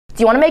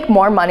Do you want to make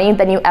more money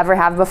than you ever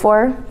have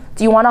before?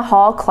 Do you want to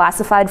haul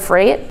classified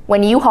freight?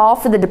 When you haul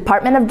for the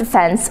Department of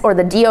Defense or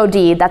the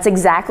DOD, that's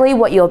exactly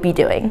what you'll be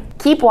doing.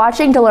 Keep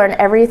watching to learn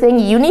everything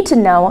you need to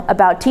know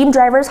about team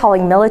drivers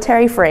hauling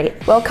military freight.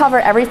 We'll cover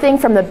everything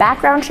from the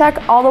background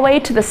check all the way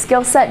to the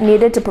skill set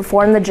needed to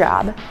perform the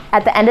job.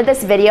 At the end of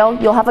this video,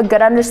 you'll have a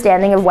good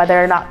understanding of whether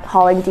or not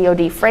hauling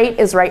DOD freight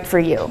is right for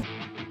you.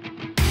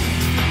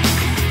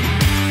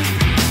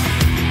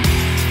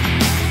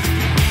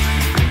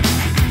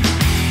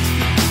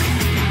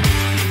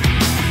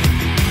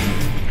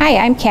 Hi,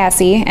 I'm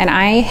Cassie, and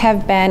I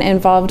have been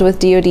involved with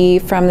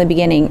DOD from the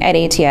beginning at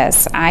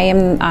ATS. I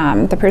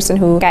am the person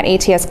who got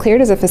ATS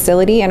cleared as a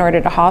facility in order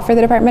to haul for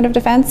the Department of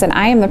Defense, and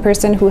I am the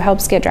person who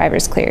helps get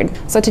drivers cleared.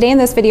 So today in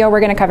this video,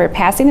 we're going to cover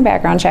passing the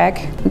background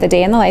check, the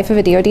day in the life of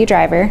a DOD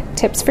driver,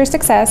 tips for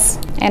success,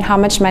 and how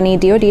much money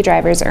DOD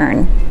drivers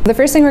earn. The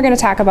first thing we're going to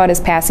talk about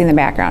is passing the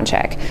background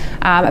check.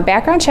 A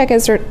background check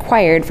is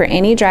required for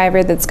any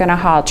driver that's going to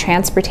haul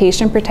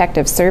Transportation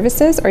Protective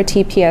Services or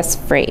TPS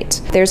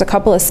freight. There's a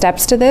couple of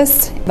steps to this.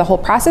 The whole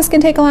process can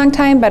take a long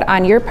time, but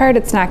on your part,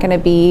 it's not going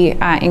to be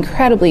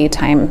incredibly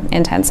time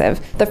intensive.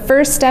 The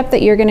first step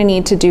that you're going to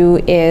need to do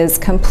is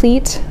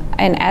complete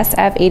an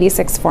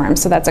SF-86 form.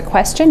 So that's a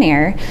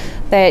questionnaire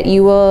that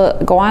you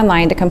will go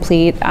online to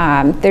complete.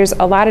 There's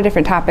a lot of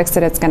different topics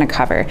that it's going to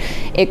cover.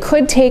 It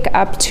could take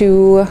up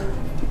to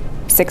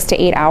 6 to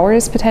 8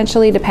 hours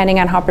potentially, depending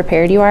on how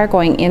prepared you are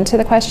going into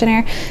the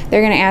questionnaire.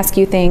 They're going to ask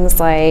you things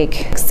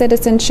like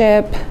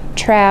citizenship,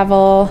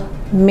 travel,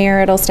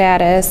 marital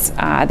status.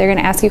 They're going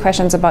to ask you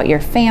questions about your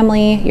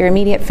family, your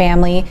immediate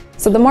family.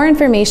 So the more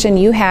information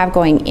you have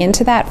going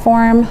into that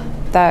form,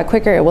 the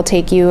quicker it will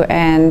take you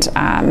and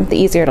the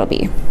easier it'll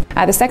be.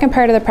 The second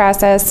part of the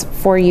process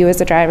for you as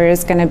a driver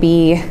is going to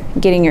be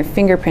getting your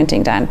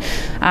fingerprinting done.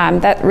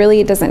 That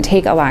really doesn't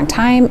take a long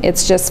time.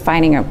 It's just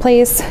finding a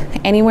place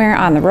anywhere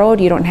on the road.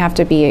 You don't have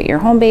to be at your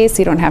home base.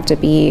 You don't have to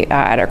be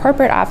at our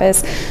corporate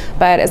office.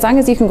 But as long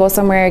as you can go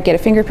somewhere, get a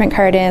fingerprint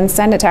card in,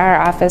 send it to our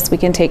office, we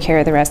can take care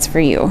of the rest for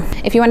you.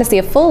 If you want to see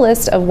a full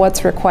list of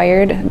what's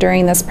required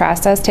during this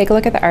process, take a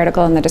look at the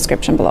article in the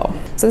description below.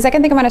 So the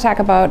second thing I want to talk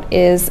about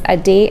is a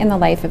day in the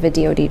life of a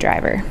DOD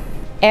driver.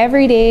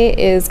 Every day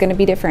is going to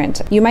be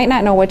different. You might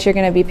not know what you're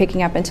going to be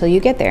picking up until you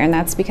get there, and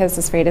that's because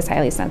this freight is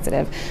highly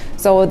sensitive.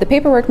 So the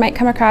paperwork might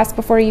come across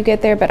before you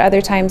get there, but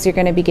other times you're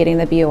going to be getting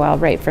the BOL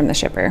right from the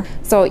shipper.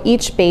 So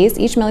each base,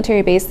 each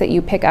military base that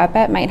you pick up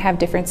at might have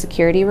different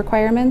security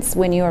requirements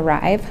when you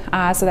arrive,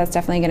 so that's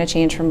definitely going to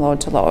change from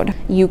load to load.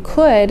 You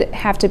could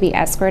have to be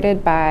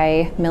escorted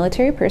by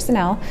military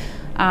personnel,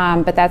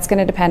 but that's going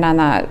to depend on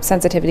the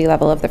sensitivity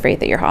level of the freight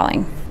that you're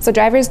hauling. So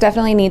drivers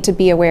definitely need to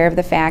be aware of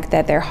the fact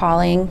that they're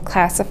hauling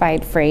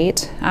classified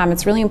freight.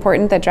 It's really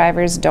important that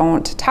drivers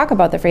don't talk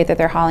about the freight that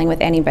they're hauling with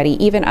anybody,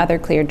 even other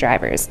cleared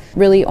drivers.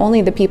 Really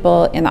only the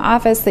people in the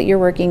office that you're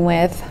working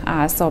with,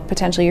 so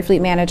potentially your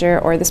fleet manager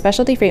or the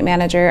specialty freight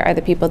manager, are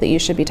the people that you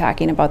should be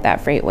talking about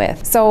that freight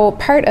with. So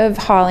part of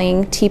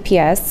hauling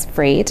TPS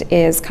freight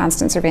is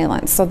constant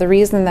surveillance. So the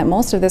reason that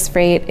most of this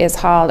freight is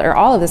hauled, or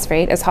all of this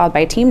freight is hauled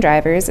by team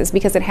drivers, is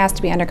because it has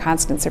to be under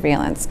constant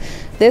surveillance.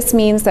 This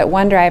means that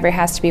one driver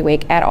has to be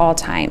awake at all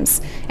times,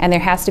 and there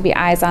has to be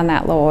eyes on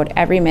that load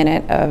every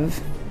minute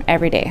of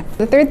every day.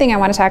 The third thing I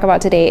want to talk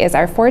about today is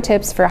our 4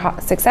 tips for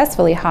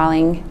successfully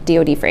hauling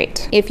DOD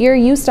freight. If you're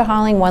used to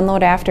hauling one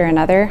load after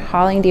another,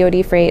 hauling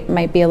DOD freight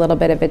might be a little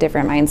bit of a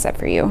different mindset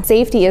for you.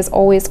 Safety is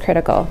always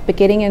critical, but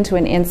getting into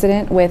an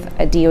incident with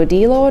a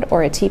DOD load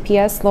or a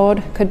TPS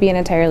load could be an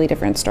entirely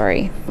different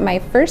story. My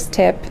first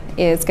tip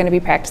is going to be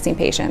practicing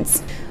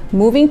patience.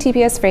 Moving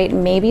TPS freight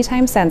may be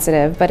time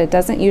sensitive, but it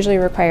doesn't usually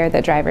require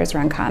that drivers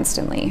run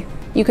constantly.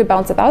 You could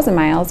bounce 1,000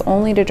 miles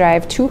only to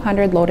drive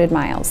 200 loaded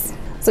miles.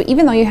 So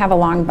even though you have a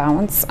long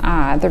bounce,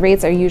 the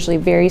rates are usually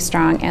very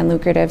strong and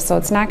lucrative, so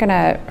it's not going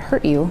to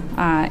hurt you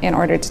in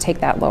order to take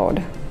that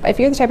load. If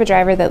you're the type of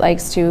driver that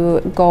likes to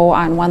go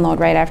on one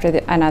load right after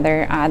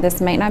another,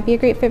 this might not be a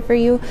great fit for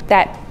you.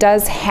 That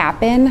does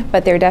happen,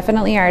 but there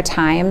definitely are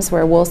times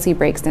where we'll see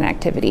breaks in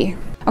activity.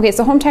 Okay,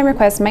 so home time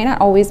requests might not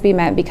always be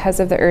met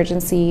because of the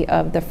urgency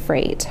of the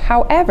freight.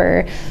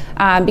 However,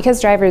 because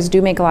drivers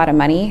do make a lot of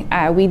money,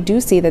 we do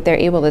see that they're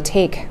able to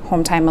take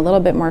home time a little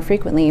bit more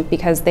frequently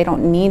because they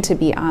don't need to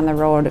be on the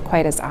road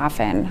quite as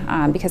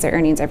often because their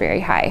earnings are very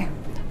high.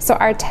 So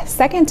our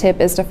second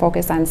tip is to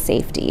focus on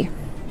safety.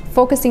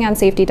 Focusing on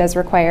safety does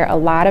require a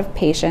lot of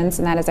patience,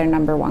 and that is our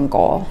 #1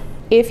 goal.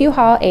 If you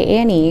haul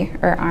AA&E,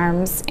 or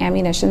arms,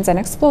 ammunitions, and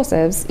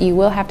explosives, you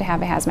will have to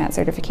have a hazmat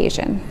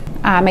certification.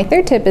 My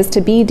third tip is to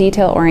be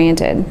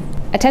detail-oriented.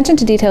 Attention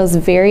to detail is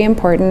very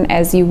important,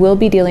 as you will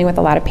be dealing with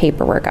a lot of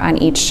paperwork on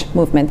each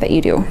movement that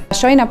you do.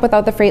 Showing up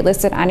without the freight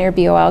listed on your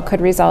BOL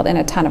could result in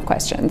a ton of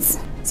questions.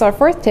 So our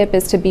fourth tip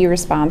is to be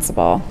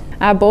responsible.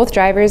 Both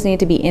drivers need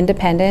to be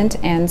independent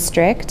and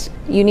strict.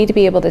 You need to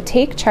be able to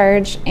take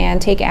charge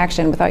and take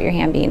action without your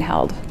hand being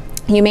held.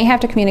 You may have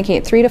to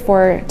communicate 3 to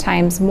 4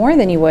 times more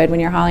than you would when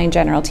you're hauling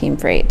general team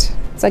freight.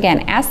 So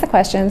again, ask the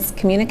questions,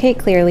 communicate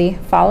clearly,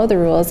 follow the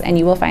rules, and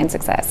you will find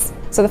success.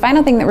 So the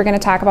final thing that we're going to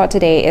talk about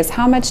today is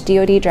how much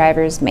DOD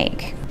drivers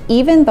make.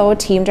 Even though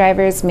team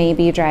drivers may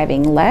be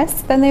driving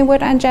less than they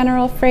would on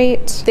general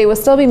freight, they will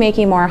still be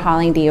making more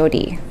hauling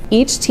DOD.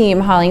 Each team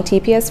hauling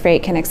TPS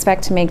freight can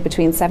expect to make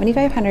between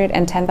 $7,500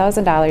 and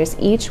 $10,000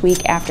 each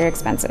week after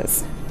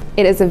expenses.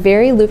 It is a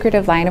very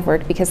lucrative line of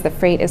work because the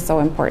freight is so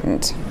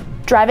important.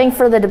 Driving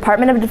for the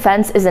Department of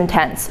Defense is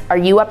intense. Are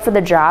you up for the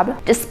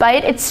job?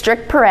 Despite its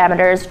strict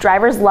parameters,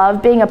 drivers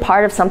love being a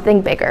part of something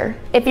bigger.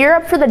 If you're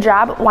up for the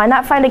job, why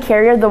not find a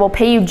carrier that will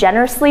pay you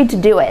generously to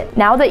do it?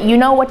 Now that you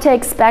know what to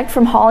expect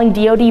from hauling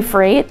DOD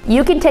freight,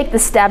 you can take the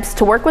steps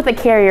to work with a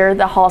carrier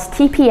that hauls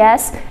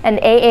TPS and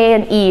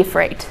AA&E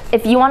freight.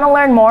 If you want to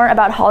learn more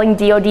about hauling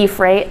DOD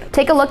freight,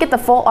 take a look at the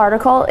full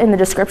article in the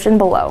description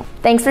below.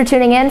 Thanks for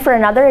tuning in for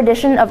another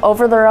edition of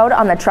Over the Road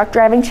on the Truck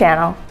Driving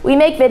Channel. We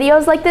make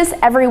videos like this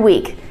every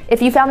week.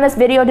 If you found this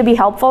video to be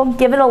helpful,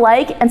 give it a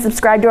like and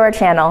subscribe to our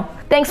channel.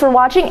 Thanks for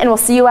watching, and we'll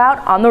see you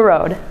out on the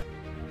road.